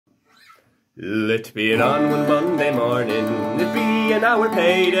It being on one Monday morning, it being our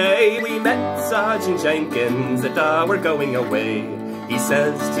payday, we met Sergeant Jenkins at our going away. He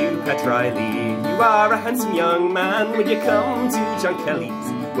says to Pat Reilly, "You are a handsome young man, will you come to John Kelly's?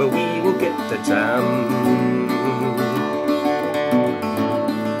 Well, we will get the jam."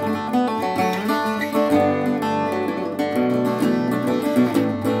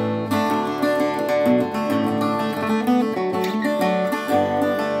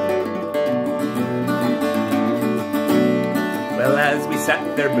 Well, as we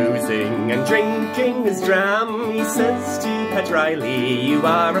sat there boozing and drinking his dram, he says to Pat Reilly, "You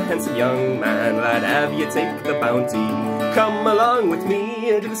are a handsome young man, lad, have you take the bounty? Come along with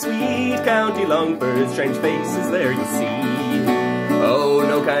me to the sweet county Longford, strange faces there you'll see. Oh,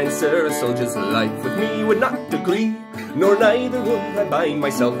 no, kind sir, a soldier's life with me would not agree, nor neither would I bind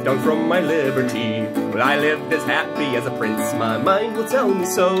myself down from my liberty. Well, I lived as happy as a prince, my mind will tell me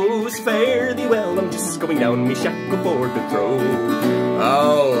so. Fare thee well, I'm just going down me shackle for to throw.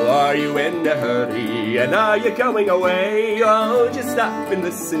 Oh, are you in a hurry, and are you going away? Oh, just stop and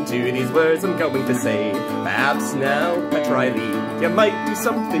listen to these words I'm going to say. Perhaps now, Pat Reilly, you might do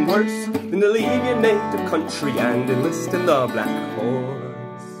something worse than to leave your native country and enlist in the Black Horse."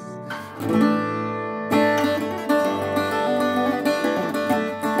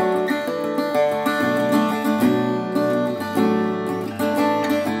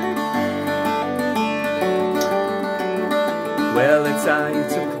 Well, it's I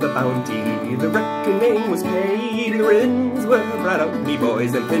took the bounty, the reckoning was paid, the rims were brought out, me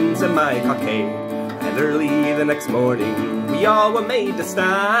boys, and pins in my cockade. And early the next morning, we all were made to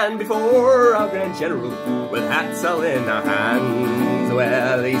stand before our Grand General, with hats all in our hands.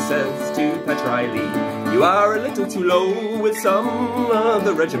 Well, he says to Pat Reilly, "You are a little too low with some of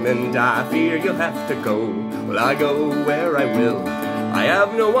the regiment, I fear you'll have to go." Well, I go where I will, I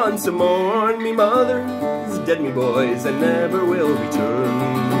have no one to mourn, me mother is dead, me boys, and never will return.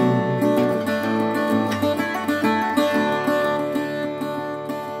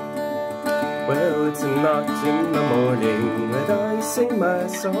 Well, it's not in the morning that I sing my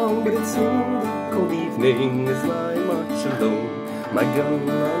song, but it's in the cold evening as I march alone, my gun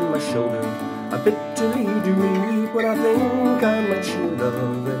on my shoulder, I bitterly do weep when I think on my true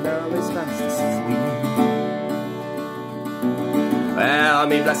love and all as fast as we. Well,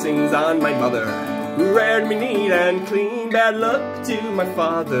 me blessings on my mother, who reared me neat and clean. Bad luck to my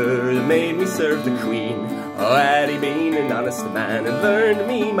father, that made me serve the Queen. Oh, had he been an honest man and learned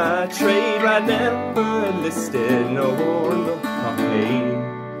me my trade, I'd never enlisted, no war, no cockade.